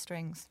pull their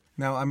strings.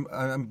 Now,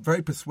 I'm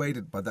very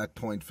persuaded by that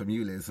point from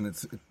you, Liz, and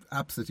it's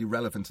absolutely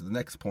relevant to the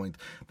next point.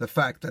 The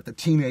fact that the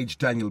teenage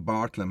Daniel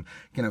Bartlam,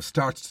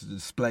 starts to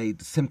display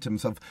the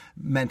symptoms of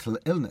mental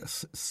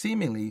illness,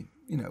 seemingly,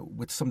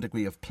 with some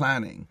degree of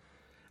planning.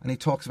 And he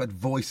talks about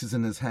voices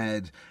in his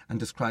head and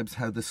describes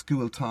how the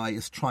school tie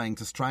is trying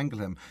to strangle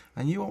him.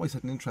 And you always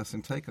had an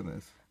interesting take on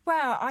this.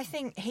 Well, I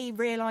think he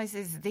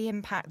realises the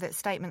impact that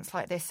statements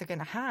like this are going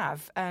to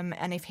have.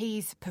 And if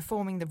he's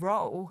performing the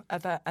role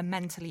of a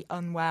mentally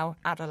unwell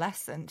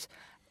adolescent,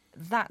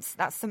 that's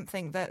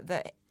something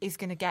that is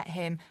going to get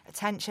him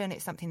attention.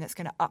 It's something that's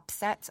going to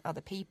upset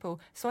other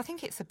people. So I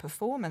think it's a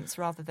performance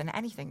rather than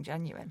anything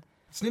genuine.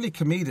 It's nearly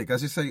comedic,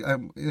 as you say.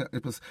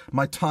 It was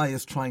my tie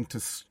is trying to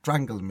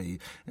strangle me.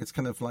 It's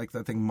kind of like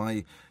that thing.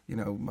 My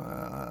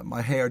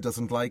hair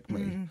doesn't like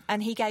me.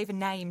 And he gave a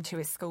name to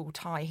his school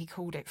tie. He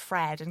called it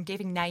Fred. And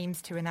giving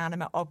names to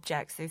inanimate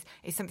objects is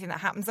something that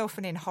happens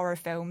often in horror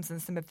films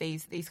and some of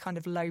these kind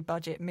of low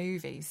budget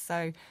movies.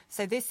 So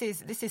this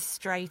is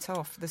straight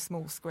off the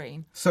small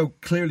screen. So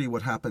clearly,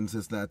 what happens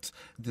is that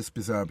this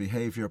bizarre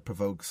behaviour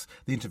provokes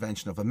the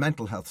intervention of a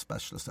mental health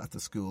specialist at the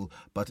school.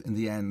 But in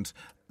the end,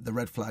 the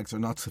red flags are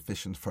not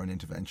sufficient for an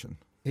intervention.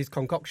 His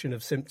concoction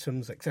of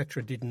symptoms,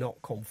 etc., did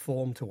not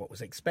conform to what was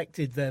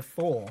expected.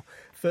 Therefore,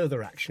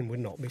 further action would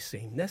not be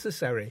seen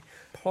necessary.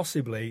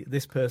 Possibly,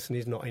 this person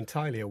is not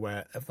entirely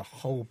aware of the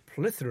whole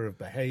plethora of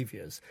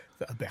behaviours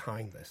that are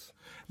behind this.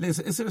 Liz,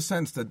 is there a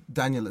sense that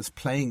Daniel is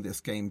playing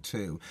this game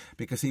too?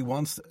 Because he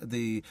wants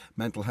the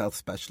mental health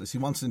specialist, he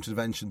wants an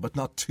intervention, but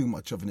not too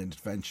much of an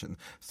intervention.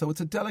 So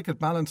it's a delicate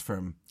balance for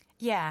him.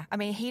 Yeah, I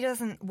mean, he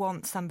doesn't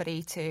want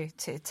somebody to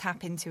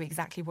tap into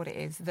exactly what it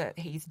is that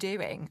he's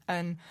doing.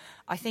 And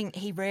I think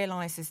he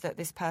realises that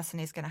this person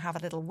is going to have a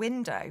little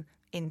window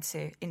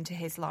into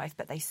his life,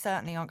 but they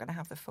certainly aren't going to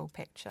have the full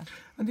picture.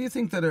 And do you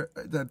think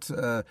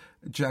that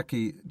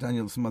Jackie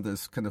Daniels'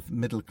 mother's kind of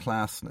middle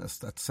classness,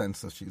 that sense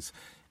that she's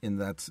in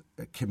that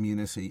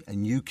community, a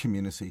new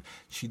community,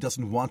 she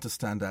doesn't want to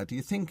stand out? Do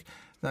you think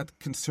that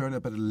concern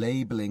about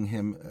labelling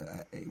him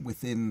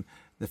within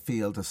the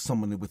field as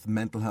someone with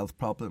mental health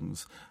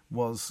problems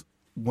was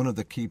one of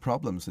the key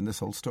problems in this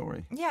whole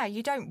story? Yeah,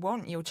 you don't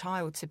want your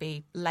child to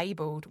be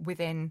labelled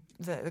within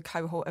the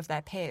cohort of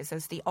their peers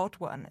as the odd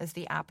one, as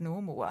the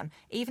abnormal one.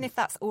 Even if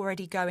that's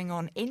already going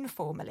on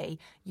informally,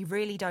 you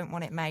really don't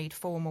want it made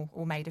formal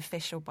or made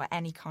official by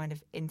any kind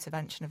of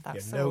intervention of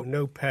that sort.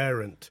 No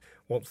parent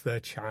wants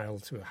their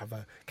child to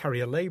carry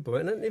a label.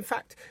 And in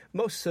fact,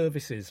 most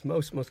services,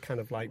 most kind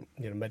of like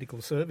medical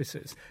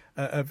services,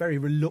 are very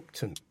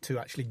reluctant to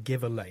actually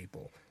give a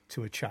label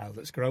to a child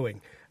that's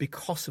growing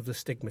because of the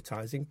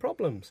stigmatising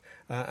problems.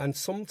 And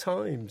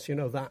sometimes,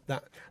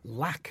 that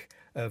lack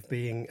of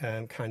being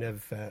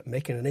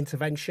making an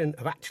intervention,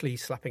 of actually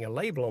slapping a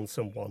label on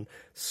someone,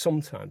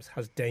 sometimes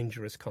has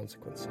dangerous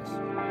consequences.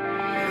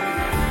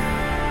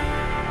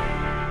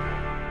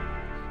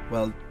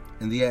 Well,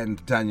 in the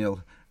end,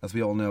 Daniel, as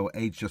we all know,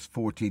 aged just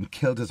 14,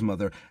 killed his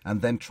mother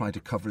and then tried to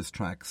cover his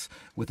tracks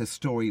with a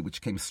story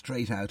which came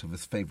straight out of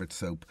his favourite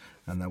soap,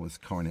 and that was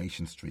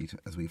Coronation Street,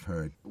 as we've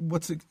heard.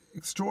 What's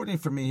extraordinary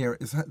for me here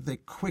is the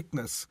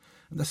quickness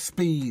and the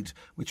speed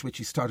with which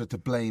he started to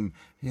blame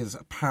his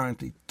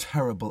apparently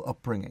terrible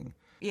upbringing.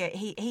 Yeah,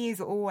 he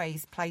is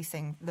always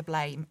placing the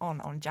blame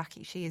on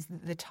Jackie. She is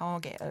the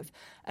target of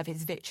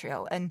his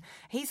vitriol. And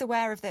he's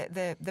aware of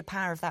the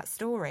power of that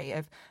story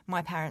of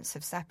my parents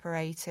have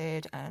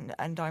separated and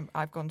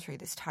I've gone through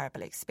this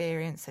terrible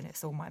experience and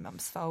it's all my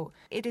mum's fault.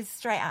 It is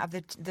straight out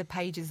of the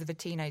pages of a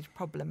Teenage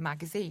Problem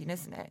magazine,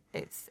 isn't it?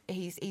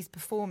 He's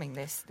performing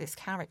this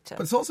character.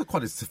 But it's also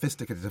quite a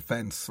sophisticated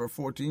defence for a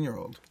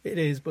 14-year-old. It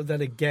is, but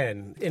then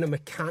again, in a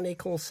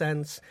mechanical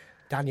sense,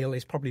 Daniel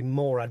is probably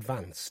more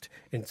advanced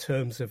in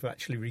terms of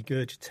actually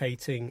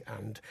regurgitating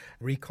and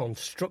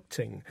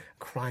reconstructing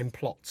crime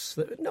plots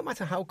that, no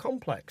matter how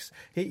complex,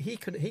 he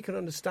can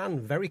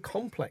understand very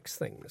complex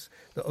things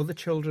that other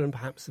children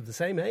perhaps of the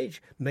same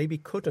age maybe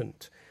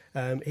couldn't.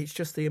 It's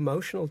just the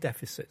emotional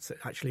deficits that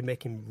actually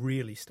make him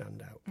really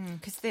stand out.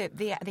 Because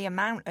the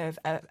amount of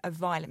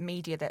violent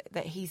media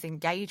that he's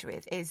engaged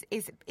with is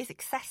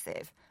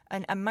excessive.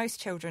 And most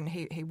children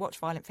who watch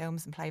violent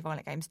films and play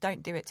violent games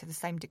don't do it to the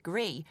same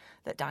degree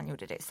that Daniel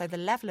did it. So the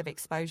level of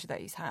exposure that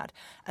he's had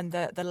and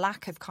the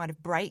lack of kind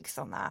of breaks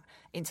on that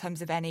in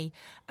terms of any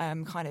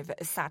kind of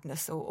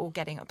sadness or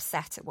getting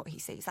upset at what he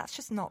sees, that's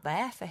just not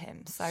there for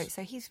him.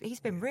 So he's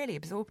been really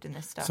absorbed in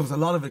this stuff. So there's a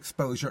lot of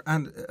exposure,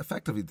 and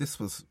effectively this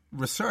was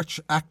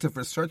active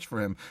research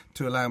for him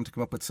to allow him to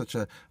come up with such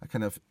a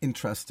kind of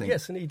interesting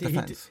Yes, and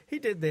defense. He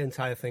did the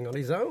entire thing on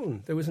his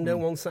own. There was no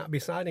one sat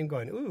beside him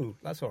going, ooh,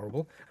 that's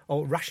horrible,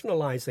 or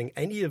rationalising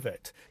any of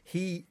it.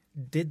 He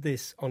did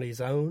this on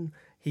his own.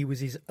 He was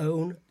his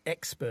own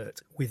expert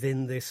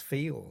within this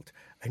field,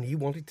 and he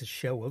wanted to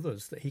show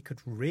others that he could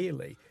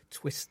really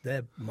twist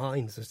their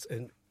minds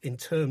in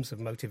terms of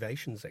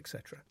motivations,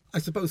 etc. I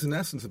suppose in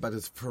essence about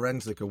his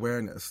forensic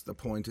awareness, the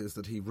point is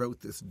that he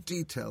wrote this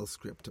detailed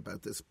script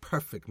about this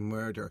perfect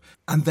murder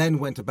and then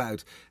went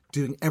about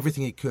doing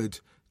everything he could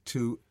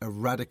to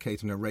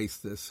eradicate and erase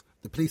this.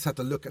 The police had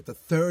to look at the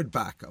third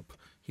backup.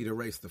 He'd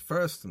erased the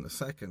first and the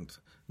second,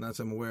 and as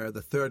I'm aware,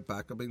 the third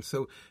backup. I mean,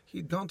 so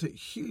he'd gone to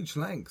huge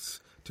lengths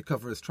to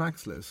cover his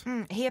tracks, Liz.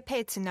 He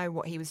appeared to know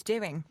what he was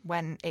doing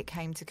when it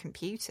came to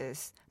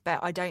computers, but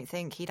I don't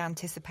think he'd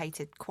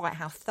anticipated quite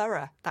how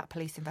thorough that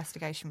police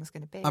investigation was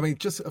going to be. I mean,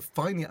 just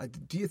finally,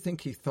 do you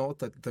think he thought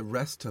that the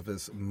rest of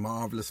his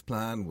marvellous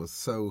plan was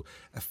so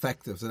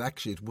effective that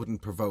actually it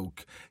wouldn't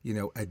provoke,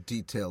 a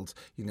detailed,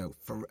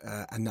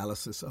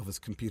 analysis of his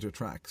computer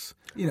tracks,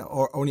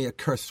 or only a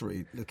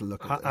cursory little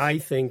look at this? I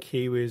think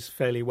he was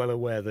fairly well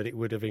aware that it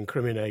would have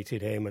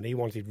incriminated him and he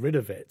wanted rid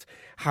of it.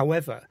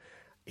 However,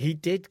 he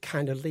did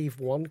kind of leave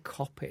one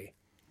copy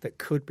that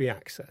could be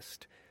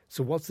accessed.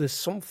 So was there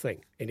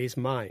something in his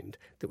mind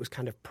that was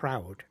kind of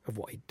proud of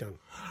what he'd done?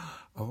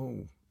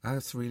 Oh,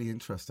 that's really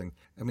interesting.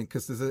 I mean,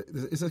 because there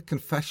is a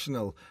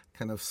confessional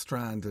kind of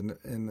strand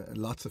in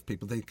lots of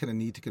people. They kind of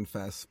need to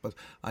confess, but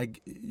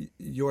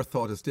your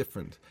thought is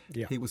different.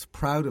 Yeah. He was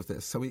proud of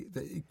this, so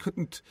he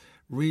couldn't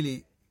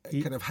really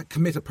kind of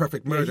commit a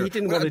perfect murder. He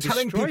didn't want to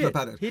telling destroy people it.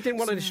 about it. He didn't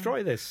want to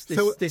destroy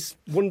this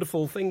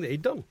wonderful thing that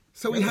he'd done.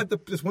 So he had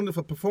this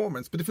wonderful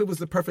performance, but if it was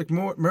the perfect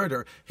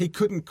murder, he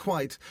couldn't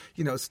quite,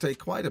 stay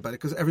quiet about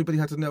it because everybody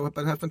had to know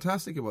about how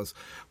fantastic it was.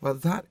 Well,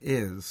 that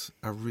is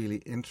a really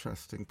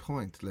interesting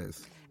point,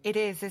 Liz. It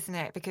is, isn't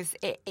it? Because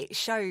it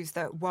shows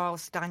that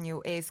whilst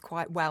Daniel is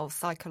quite well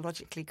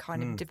psychologically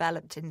kind of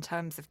developed in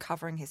terms of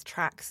covering his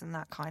tracks and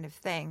that kind of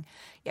thing,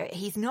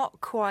 he's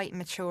not quite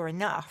mature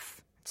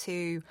enough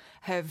to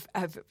have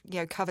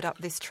covered up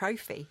this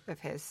trophy of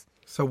his.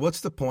 So what's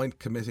the point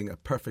committing a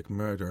perfect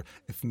murder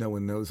if no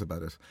one knows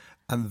about it?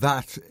 And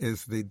that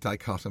is the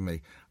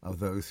dichotomy of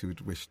those who would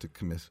wish to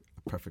commit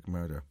a perfect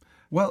murder.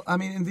 Well, I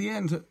mean, in the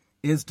end,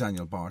 is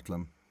Daniel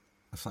Bartlam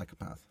a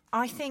psychopath?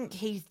 I think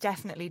he's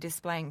definitely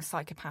displaying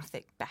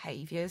psychopathic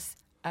behaviours.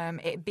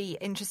 It'd be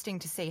interesting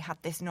to see, had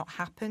this not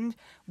happened,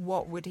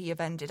 what would he have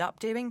ended up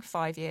doing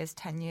 5 years,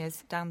 10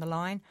 years down the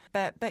line?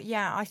 But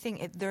yeah, I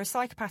think there are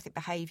psychopathic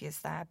behaviours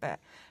there, but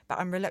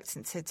I'm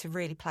reluctant to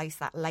really place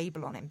that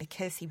label on him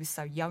because he was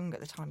so young at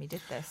the time he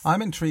did this.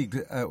 I'm intrigued,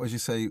 as you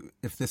say,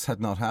 if this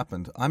had not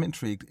happened. I'm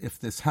intrigued if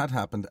this had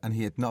happened and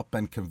he had not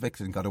been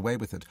convicted and got away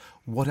with it,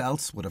 what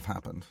else would have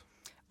happened?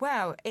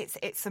 Well,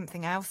 it's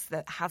something else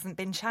that hasn't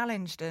been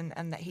challenged and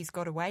that he's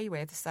got away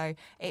with. So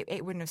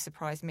it wouldn't have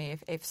surprised me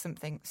if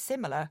something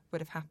similar would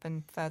have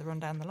happened further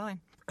on down the line.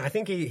 I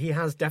think he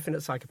has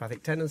definite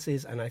psychopathic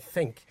tendencies, and I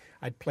think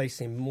I'd place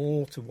him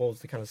more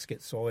towards the kind of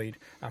schizoid,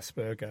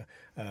 Asperger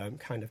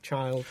kind of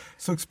child.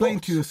 So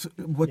explain to us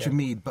what you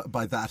mean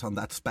by that on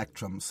that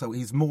spectrum. So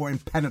he's more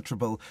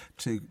impenetrable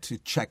to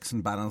checks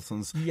and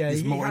balances. Yeah,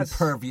 he's more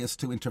impervious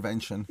to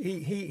intervention.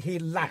 He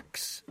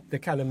lacks the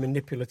kind of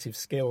manipulative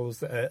skills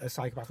that a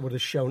psychopath would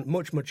have shown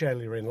much, much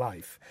earlier in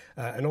life,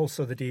 and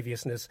also the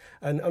deviousness.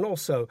 And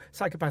also,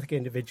 psychopathic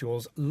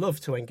individuals love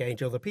to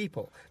engage other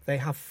people. They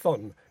have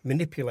fun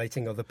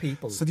manipulating other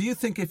people. So do you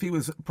think if he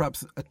was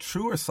perhaps a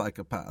truer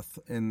psychopath,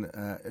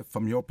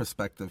 from your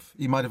perspective,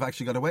 he might have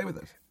actually got away with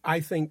it? I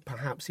think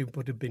perhaps he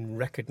would have been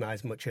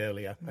recognised much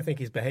earlier. I think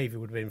his behaviour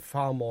would have been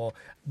far more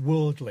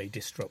worldly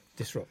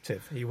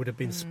disruptive. He would have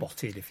been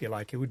spotted, if you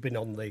like. He would have been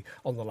on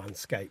the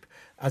landscape.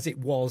 As it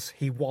was,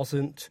 he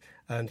wasn't,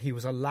 and he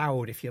was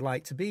allowed, if you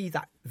like, to be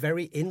that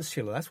very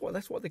insular. That's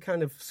what the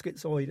kind of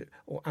schizoid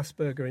or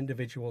Asperger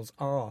individuals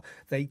are.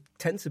 They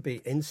tend to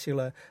be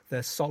insular,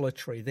 they're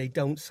solitary, they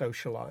don't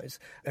socialise.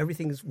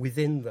 Everything's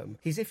within them.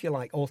 He's, if you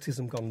like,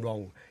 autism gone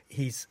wrong.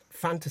 His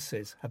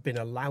fantasies have been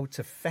allowed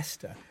to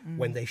fester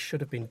when they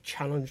should have been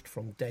challenged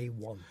from day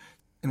one.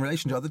 In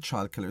relation to other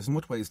child killers, in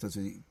what ways does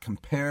he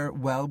compare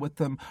well with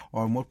them,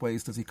 or in what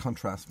ways does he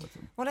contrast with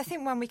them? Well, I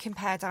think when we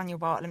compare Daniel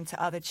Bartlam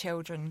to other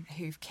children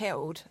who've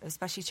killed,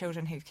 especially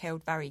children who've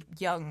killed very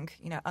young,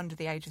 under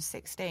the age of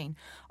 16,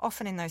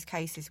 often in those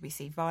cases we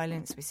see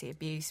violence, we see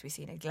abuse, we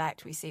see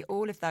neglect, we see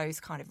all of those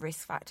kind of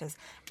risk factors,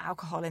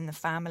 alcohol in the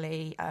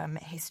family,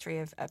 history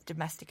of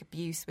domestic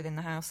abuse within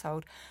the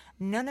household.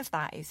 None of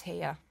that is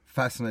here.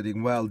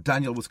 Fascinating. Well,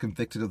 Daniel was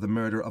convicted of the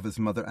murder of his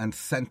mother and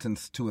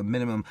sentenced to a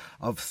minimum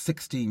of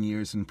 16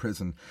 years in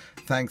prison.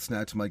 Thanks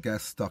now to my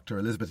guests, Dr.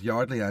 Elizabeth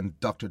Yardley and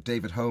Dr.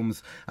 David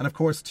Holmes, and of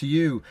course to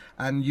you.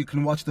 And you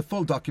can watch the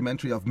full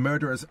documentary of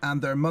Murderers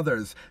and Their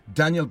Mothers,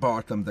 Daniel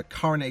Bartlam, the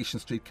Coronation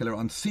Street Killer,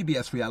 on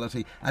CBS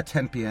Reality at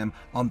 10 p.m.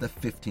 on the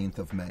 15th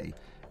of May.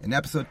 In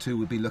episode 2,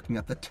 we'll be looking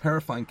at the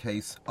terrifying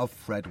case of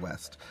Fred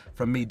West.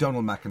 From me,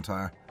 Donal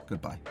McIntyre,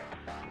 goodbye.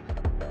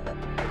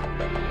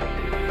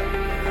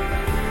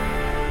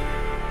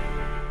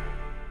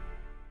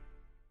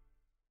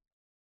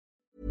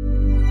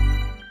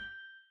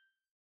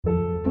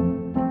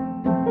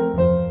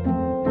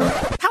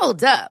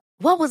 Hold up.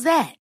 What was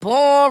that?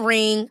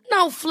 Boring.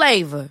 No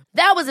flavor.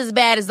 That was as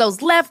bad as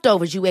those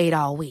leftovers you ate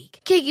all week.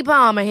 Keke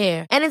Palmer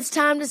here, and it's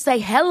time to say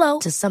hello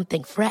to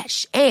something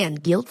fresh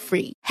and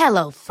guilt-free.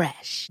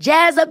 HelloFresh.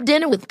 Jazz up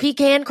dinner with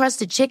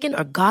pecan-crusted chicken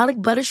or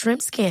garlic butter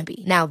shrimp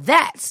scampi. Now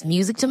that's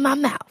music to my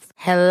mouth.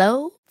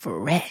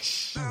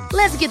 HelloFresh.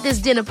 Let's get this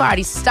dinner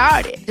party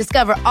started.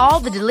 Discover all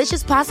the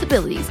delicious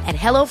possibilities at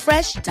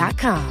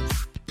HelloFresh.com.